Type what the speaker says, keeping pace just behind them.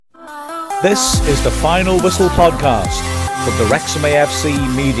This is the Final Whistle podcast from the Wrexham AFC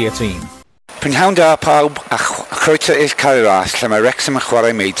media team. Prynhawn da pawb a chroeso i'r cael ras lle mae Wrexham yn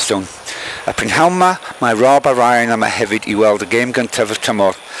chwarae Maidstone. Y prynhawn mae Rob a Ryan yma hefyd i weld y gêm gyntaf y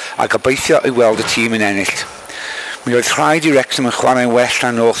tymor a gobeithio i weld y tîm yn ennill. Mi oedd rhaid i Wrexham yn chwarae'n well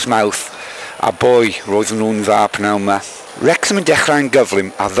na Northmouth a boi roedd nhw'n dda prynhawn yma. Wrexham yn dechrau'n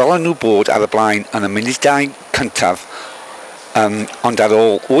gyflym a ddylen nhw bod ar y blaen yn y munudau cyntaf, ond ar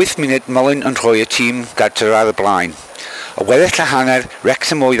ôl 8 munud Mullin yn rhoi y tîm gadr ar y blaen. Y weddill a hanner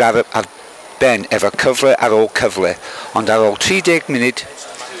Wrexham oedd ar ben efo cyfle ar ôl cyfle, ond ar ôl 35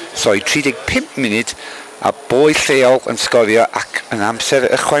 munud a boi lleol yn sgorio ac yn amser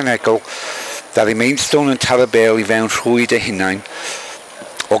ychwanegol ddaru Maidstone yn taro bêl i fewn rhwyd y hunain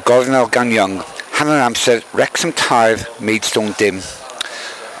o gornel gan Young. Hanner amser Wrexham 2, Maidstone dim.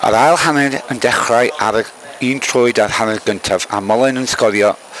 Yr ail hanner yn dechrau ar un troed ar hanner gyntaf a Mullin yn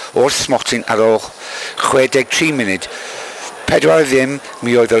sgorio o'r smotin ar ôl 63 munud. 4-0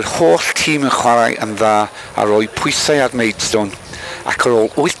 mi oedd yr holl tîm yn chwarae yn dda a roi pwysau ar Maidstone ac ar ôl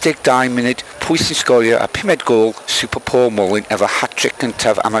 82 munud pwys yn sgorio a 5 gol Super Paul Mullin efo hat-trick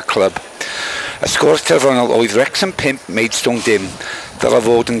gyntaf am y clwb. Y sgôr terfynol oedd Wrexham 5, Maidstone dim. Ddylai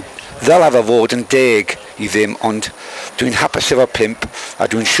fod yn 10 i ddim, ond dwi'n hapus efo 5 a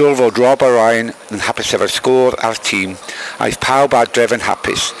dwi'n siŵr fod Rob a Ryan yn hapus efo'r sgôr a'r tîm a oedd pawb adref yn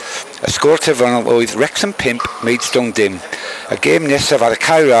hapus. Y sgôr terfynol oedd Wrexham 5, Maidstone dim. Y gêm nesaf ar y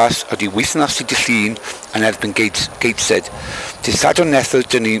cael ras oedd i wythnos i Dillyn yn erbyn Gateshead. Dydd Sadwrn nesaf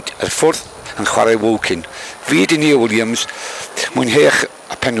dyn ni yr ffwrdd yn chwarae Woking. Fi ydy Neil Williams, mwynhewch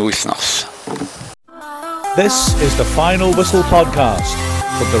y penwythnos. This is the Final Whistle podcast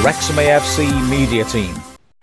from the Wrexham AFC media team.